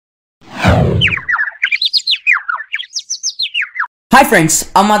Hi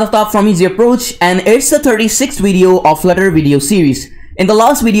friends, I'm Madhav from Easy Approach and it's the 36th video of Flutter video series. In the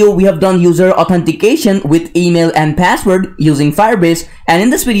last video, we have done user authentication with email and password using Firebase, and in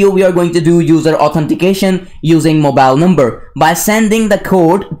this video, we are going to do user authentication using mobile number by sending the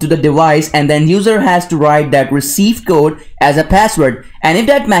code to the device, and then user has to write that received code as a password, and if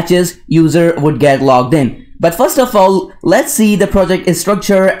that matches, user would get logged in. But first of all, let's see the project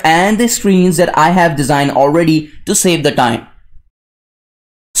structure and the screens that I have designed already to save the time.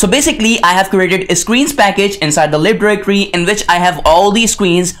 So basically, I have created a screens package inside the lib directory in which I have all the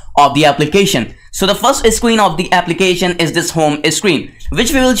screens of the application. So the first screen of the application is this home screen,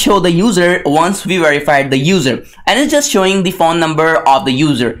 which we will show the user once we verified the user, and it's just showing the phone number of the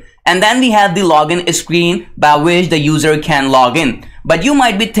user. And then we have the login screen by which the user can log in. But you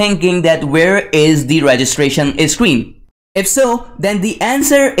might be thinking that where is the registration screen? If so, then the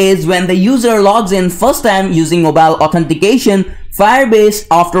answer is when the user logs in first time using mobile authentication, Firebase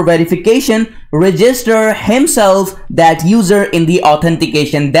after verification register himself that user in the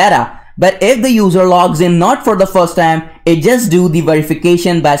authentication data. But if the user logs in not for the first time, it just do the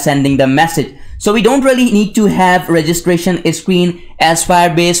verification by sending the message. So we don't really need to have registration screen as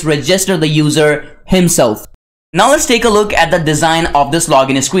Firebase register the user himself. Now let's take a look at the design of this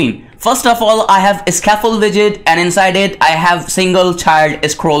login screen. First of all, I have a scaffold widget, and inside it I have single child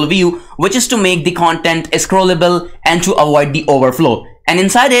scroll view, which is to make the content scrollable and to avoid the overflow. And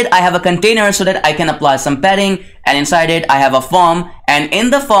inside it I have a container so that I can apply some padding, and inside it I have a form, and in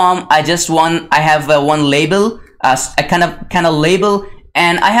the form I have one label, a kind of label,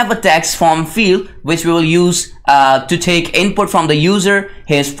 and I have a text form field which we will use to take input from the user,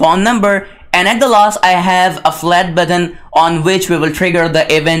 his phone number. And at the last, I have a flat button on which we will trigger the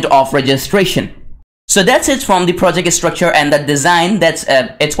event of registration. So that's it from the project structure and the design.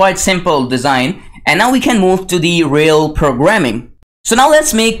 It's quite simple design. And now we can move to the real programming. So now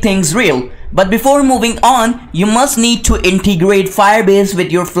let's make things real. But before moving on, you must need to integrate Firebase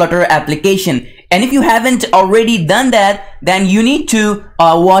with your Flutter application. And if you haven't already done that, then you need to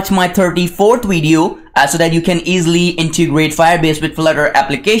watch my 34th video so that you can easily integrate Firebase with Flutter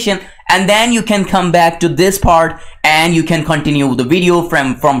application. And then you can come back to this part and you can continue the video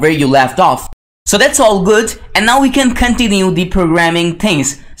from where you left off. So that's all good. And now we can continue the programming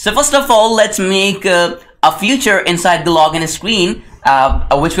things. So first of all, let's make a feature inside the login screen,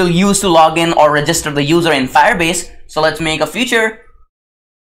 which we'll use to log in or register the user in Firebase. So let's make a feature.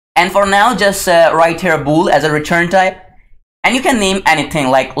 And for now, just write here bool as a return type. And you can name anything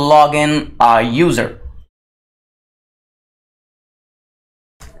like login user.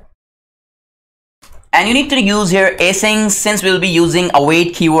 And you need to use here async since we'll be using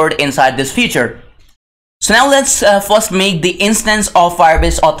await keyword inside this feature. So now let's first make the instance of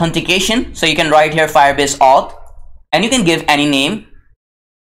Firebase authentication. So you can write here Firebase auth, and you can give any name.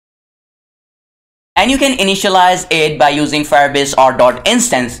 And you can initialize it by using Firebase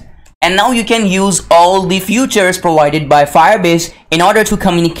r.instance. And now you can use all the features provided by Firebase in order to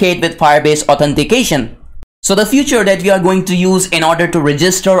communicate with Firebase authentication. So the feature that we are going to use in order to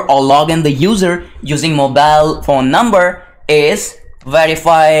register or log in the user using mobile phone number is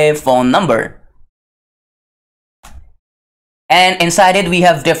verify phone number. And inside it we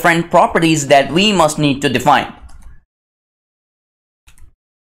have different properties that we must need to define.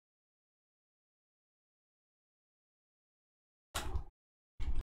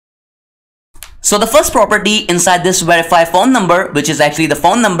 So the first property inside this verify phone number, which is actually the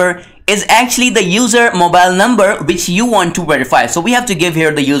phone number, is actually the user mobile number which you want to verify. So we have to give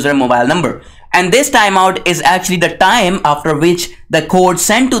here the user mobile number. And this timeout is actually the time after which the code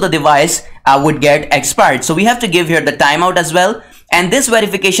sent to the device would get expired. So we have to give here the timeout as well. And this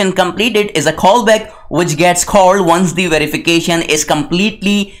verification completed is a callback which gets called once the verification is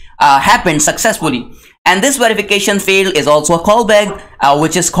completely happened successfully. And this verification failed is also a callback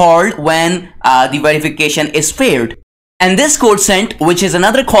which is called when the verification is failed. And this code sent, which is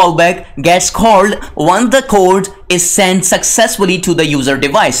another callback, gets called once the code is sent successfully to the user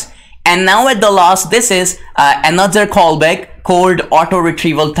device. And now at the last, this is another callback called auto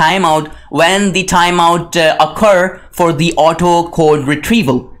retrieval timeout when the timeout occur for the auto code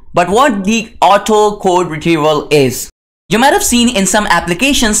retrieval. But what the auto code retrieval is? You might have seen in some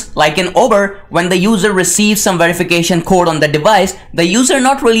applications like in Uber, when the user receives some verification code on the device, the user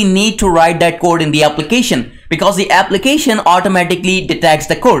not really need to write that code in the application because the application automatically detects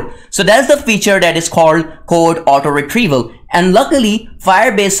the code. So that's the feature that is called code auto retrieval. And luckily,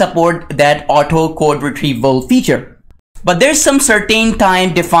 Firebase support that auto code retrieval feature. But there's some certain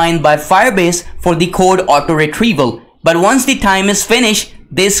time defined by Firebase for the code auto retrieval. But once the time is finished,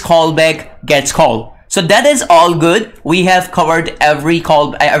 this callback gets called. So that is all good. We have covered every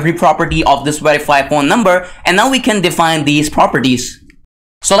property of this verify phone number, and now we can define these properties.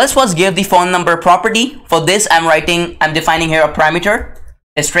 So let's first give the phone number property. For this, I'm defining here a parameter,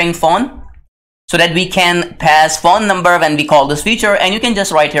 a string phone, so that we can pass phone number when we call this feature, and you can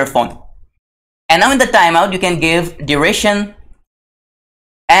just write here phone. And now in the timeout, you can give duration,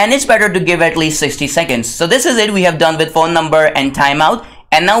 and it's better to give at least 60 seconds. So this is it. We have done with phone number and timeout,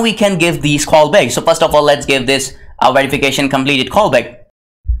 and now we can give these callback. So first of all, let's give this verification completed callback.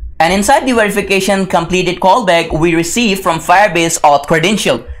 And inside the verification completed callback, we receive from Firebase auth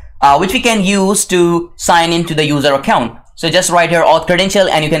credential, which we can use to sign into the user account. So just write here auth credential,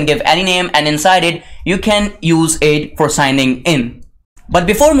 and you can give any name, and inside it, you can use it for signing in. But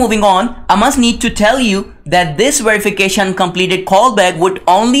before moving on, I must need to tell you that this verification completed callback would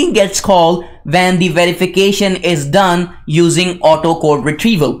only get called when the verification is done using auto code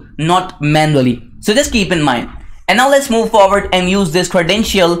retrieval, not manually. So just keep in mind. And now let's move forward and use this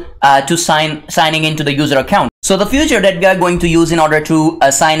credential to signing into the user account. So the feature that we are going to use in order to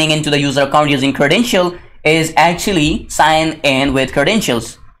signing into the user account using credential is actually sign in with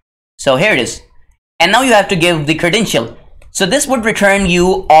credentials. So here it is. And now you have to give the credential. So this would return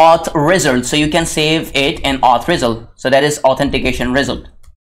you auth result. So you can save it in auth result. So that is authentication result.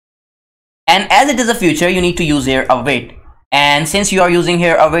 And as it is a feature, you need to use here await. And since you are using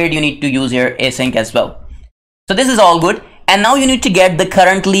here await, you need to use here async as well. So this is all good. And now you need to get the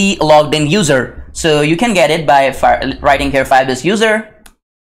currently logged in user. So you can get it by writing here Firebase user.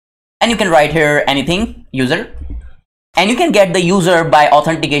 And you can write here anything user. And you can get the user by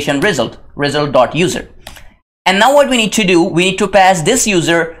authentication result.user. And now what we need to do, we need to pass this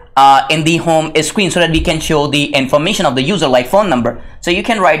user in the home screen so that we can show the information of the user like phone number. So you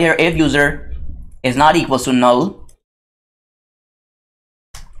can write here if user is not equals to null.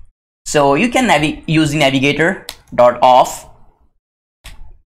 So you can use the navigator.off.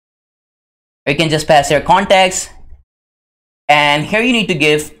 You can just pass here context, and here you need to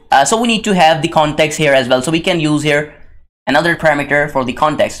give so we need to have the context here as well. So we can use here another parameter for the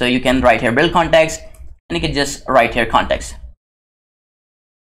context. So you can write here build context, and you can just write here context.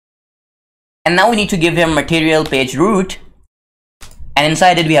 And now we need to give him material page root, and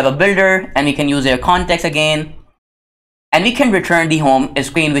inside it we have a builder, and we can use here context again, and we can return the home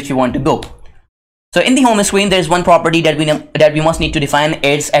screen which we want to go. So in the home screen, there is one property that we must need to define.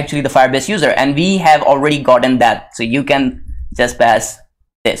 It's actually the Firebase user, and we have already gotten that. So you can just pass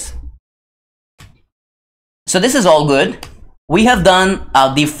this. So this is all good. We have done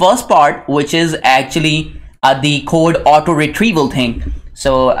the first part, which is actually the code auto retrieval thing.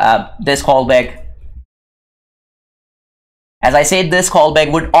 So this callback, as I said, this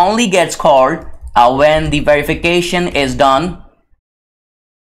callback would only get called when the verification is done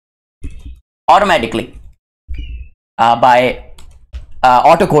automatically by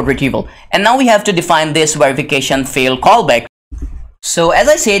auto code retrieval. And now we have to define this verification fail callback. So as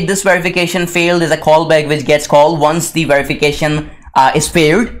I said, this verification failed is a callback which gets called once the verification is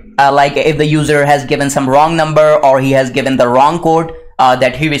failed, like if the user has given some wrong number or he has given the wrong code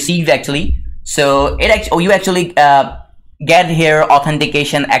that he received actually. So you actually get here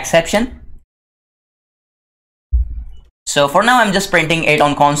authentication exception. So for now, I'm just printing it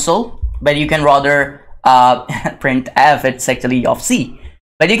on console, but you can rather print F. It's actually of C,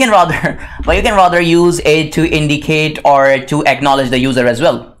 but you can rather use it to indicate or to acknowledge the user as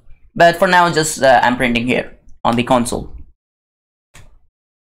well. But for now, just I'm printing here on the console.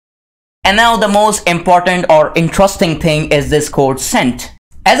 And now the most important or interesting thing is this code sent.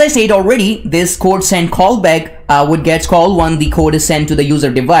 As I said already, this code sent callback would get called when the code is sent to the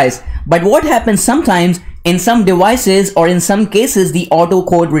user device. But what happens sometimes in some devices or in some cases, the auto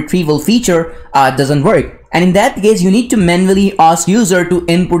code retrieval feature doesn't work. And in that case, you need to manually ask user to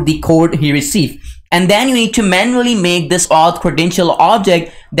input the code he received. And then you need to manually make this auth credential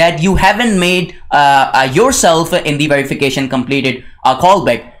object that you haven't made yourself in the verification completed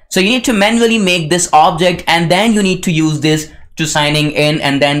callback. So you need to manually make this object, and then you need to use this to signing in,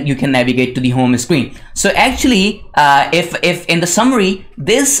 and then you can navigate to the home screen. So actually, if in the summary,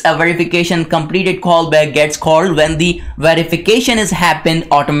 this verification completed callback gets called when the verification is happened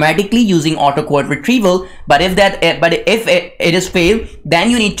automatically using auto code retrieval. But if it is failed, then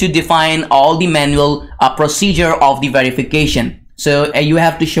you need to define all the manual procedure of the verification. So you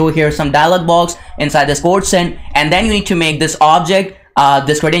have to show here some dialog box inside this code send, and then you need to make this object,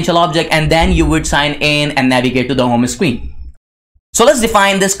 this credential object, and then you would sign in and navigate to the home screen. So let's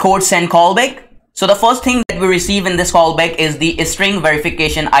define this code send callback. So the first thing that we receive in this callback is the string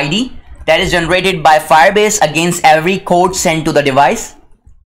verification ID that is generated by Firebase against every code sent to the device.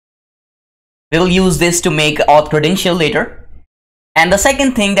 We will use this to make auth credential later. And the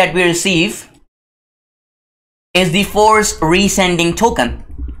second thing that we receive is the force resending token.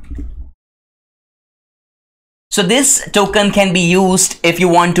 So this token can be used if you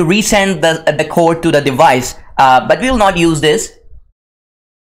want to resend the code to the device, but we will not use this.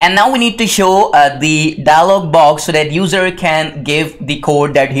 And now we need to show the dialog box so that user can give the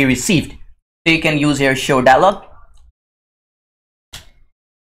code that he received. So you can use here show dialog.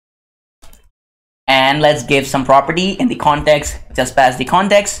 And let's give some property in the context, just pass the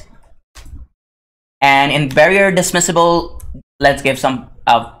context. And in barrier dismissible, let's give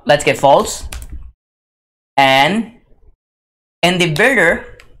false. And in the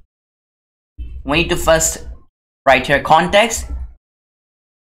builder, we need to first write here context.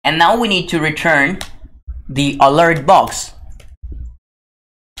 And now we need to return the alert box.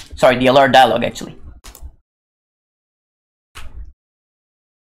 Sorry, the alert dialog actually.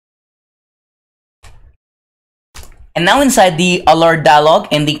 And now inside the alert dialog,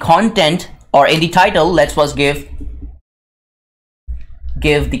 in the content or in the title, let's first give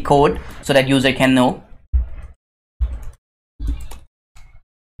the code so that user can know.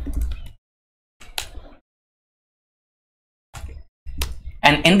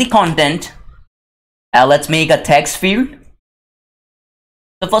 And in the content, let's make a text field.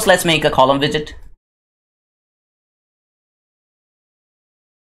 So first let's make a column widget.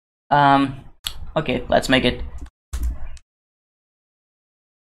 Okay, let's make it.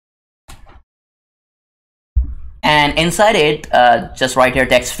 And inside it, just write here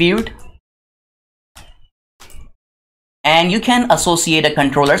text field. And you can associate a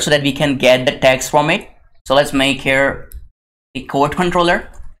controller so that we can get the text from it. So let's make here the code controller,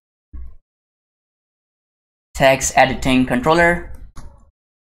 text editing controller.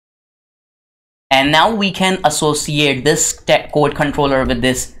 And now we can associate this code controller with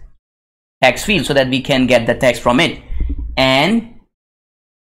this text field so that we can get the text from it. And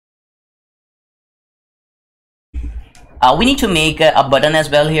we need to make a button as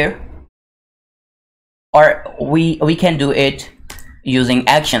well here, or we can do it using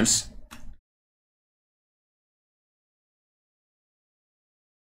actions.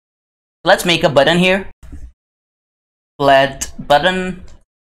 Let's make a button here, let button,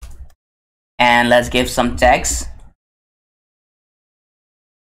 and let's give some text.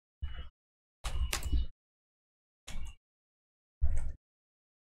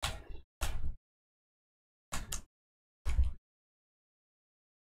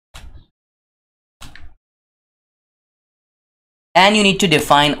 And you need to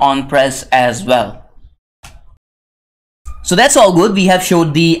define on press as well. So that's all good. We have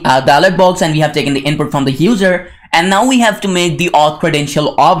showed the dialog box and we have taken the input from the user. And now we have to make the auth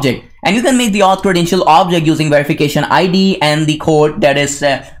credential object. And you can make the auth credential object using verification ID and the code that is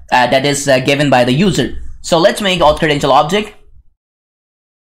given by the user. So let's make auth credential object.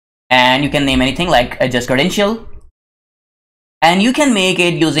 And you can name anything like just credential. And you can make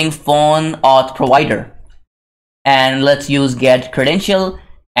it using phone auth provider. And let's use get credential.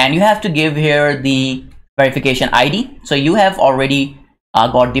 And you have to give here the verification ID. So you have already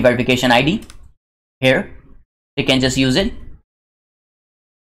got the verification ID here. You can just use it.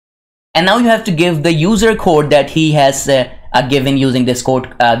 And now you have to give the user code that he has given using this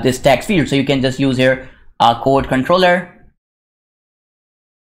code, this text field. So you can just use here code controller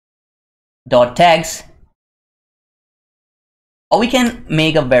dot tags, or we can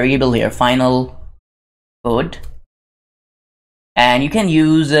make a variable here, final code, and you can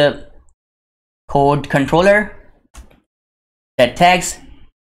use code controller that tags,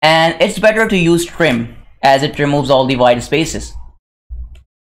 and it's better to use trim as it removes all the white spaces.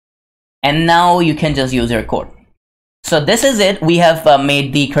 And now you can just use your code. So this is it. We have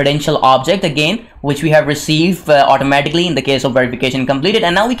made the credential object again, which we have received automatically in the case of verification completed.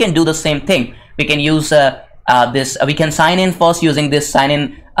 And now we can do the same thing. We can use we can sign in first using this sign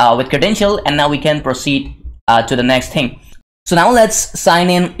in with credential, and now we can proceed to the next thing. So now let's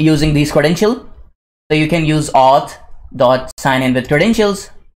sign in using these credential. So you can use auth dot sign in with credentials,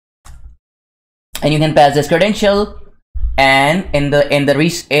 and you can pass this credential. And in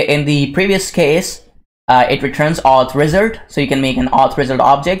the previous case, it returns auth result. So you can make an auth result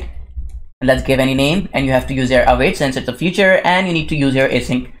object, and let's give any name, and you have to use your await since it's a future, and you need to use your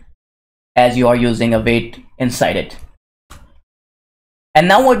async as you are using await inside it. And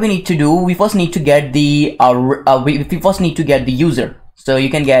now what we need to do, we first need to get the user. So you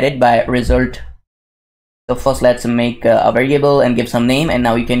can get it by result. So first let's make a variable and give some name, and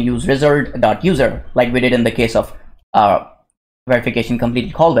now you can use result.user like we did in the case of verification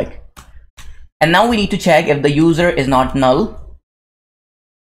completed callback. And now we need to check if the user is not null.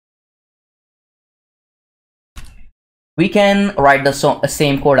 we can write the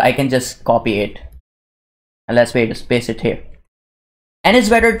same code. I can just copy it, and let's just paste it here. And it's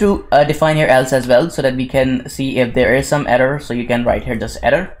better to define here else as well, so that we can see if there is some error. So you can write here just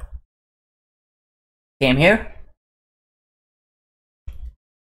error. Same here.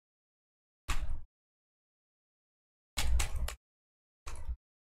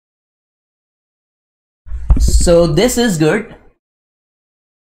 So this is good.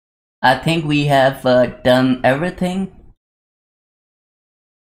 I think we have done everything.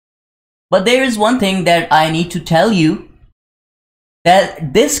 But there is one thing that I need to tell you,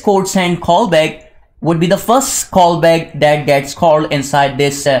 that this code send callback would be the first callback that gets called inside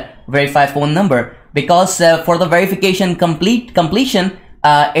this verify phone number, because for the verification completion,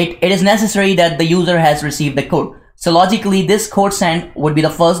 it is necessary that the user has received the code. So logically, this code send would be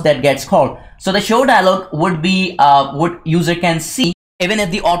the first that gets called. So the show dialog would be what user can see even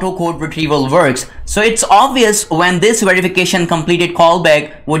if the auto code retrieval works. So it's obvious when this verification completed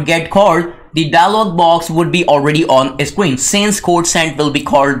callback would get called, the dialog box would be already on a screen, since code sent will be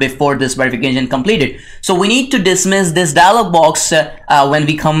called before this verification completed. So we need to dismiss this dialog box when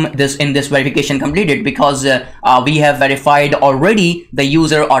we come in this verification completed, because we have verified already the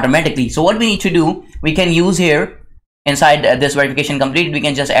user automatically. So what we need to do, we can use here inside this verification completed, we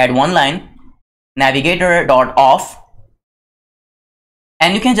can just add one line, navigator.off,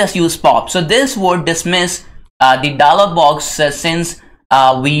 and you can just use pop. So this would dismiss the dialog box since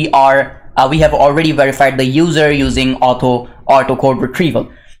we have already verified the user using auto code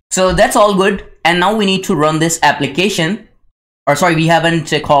retrieval. So that's all good. And now we need to run this application, or sorry, we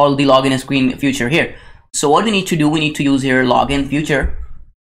haven't called the login screen feature here. So what we need to do, we need to use here login feature.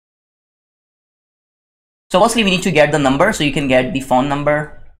 So firstly, we need to get the number. So you can get the phone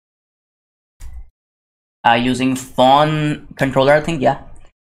number using phone controller, I think, yeah.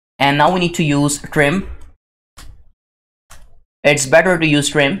 And now we need to use trim. It's better to use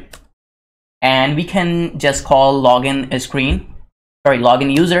trim. And we can just call login screen, sorry,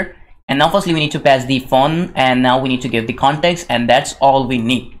 login user. And now firstly, we need to pass the phone, and now we need to give the context, and that's all we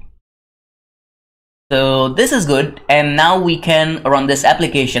need. So this is good. And now we can run this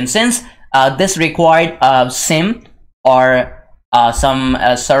application. Since this required SIM or some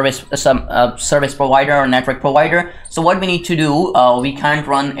service provider or network provider. So what we need to do, we can't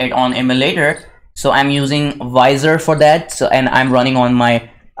run it on emulator. So I'm using Visor for that. So, and I'm running on my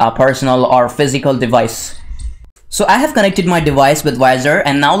personal or physical device. So I have connected my device with Visor,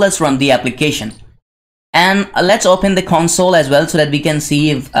 and now let's run the application. And let's open the console as well, so that we can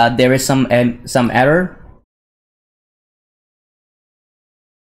see if there is some error.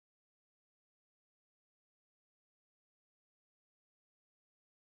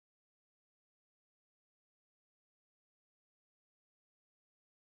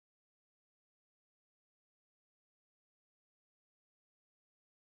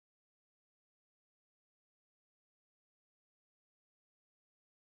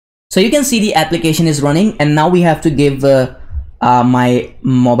 So you can see the application is running, and now we have to give my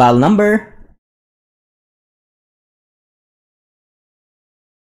mobile number.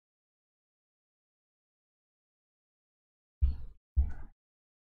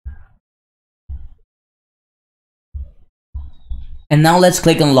 And now let's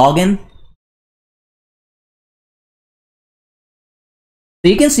click on login.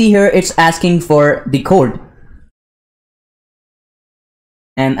 So you can see here it's asking for the code.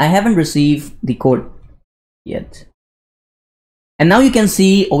 And I haven't received the code yet. And now you can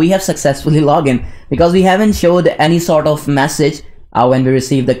see we have successfully logged in, because we haven't showed any sort of message when we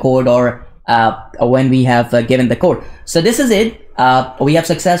receive the code or when we have given the code. So this is it. We have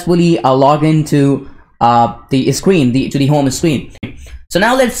successfully logged into the screen, to the home screen. So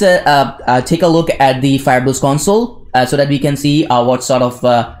now let's take a look at the Firebase console so that we can see what sort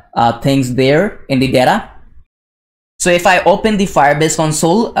of things there in the data. So if I open the Firebase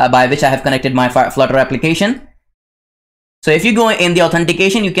console by which I have connected my Flutter application. So if you go in the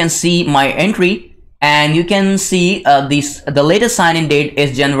authentication, you can see my entry, and you can see the latest sign-in date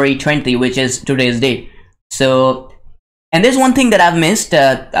is January 20, which is today's date. So, and there's one thing that I've missed.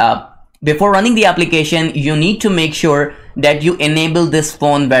 Before running the application, you need to make sure that you enable this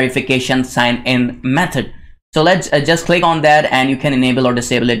phone verification sign-in method. So let's just click on that, and you can enable or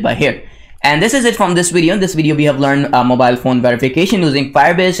disable it by here. And this is it from this video. In this video, we have learned mobile phone verification using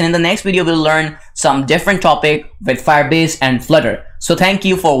Firebase. And in the next video, we'll learn some different topic with Firebase and Flutter. So thank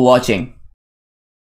you for watching.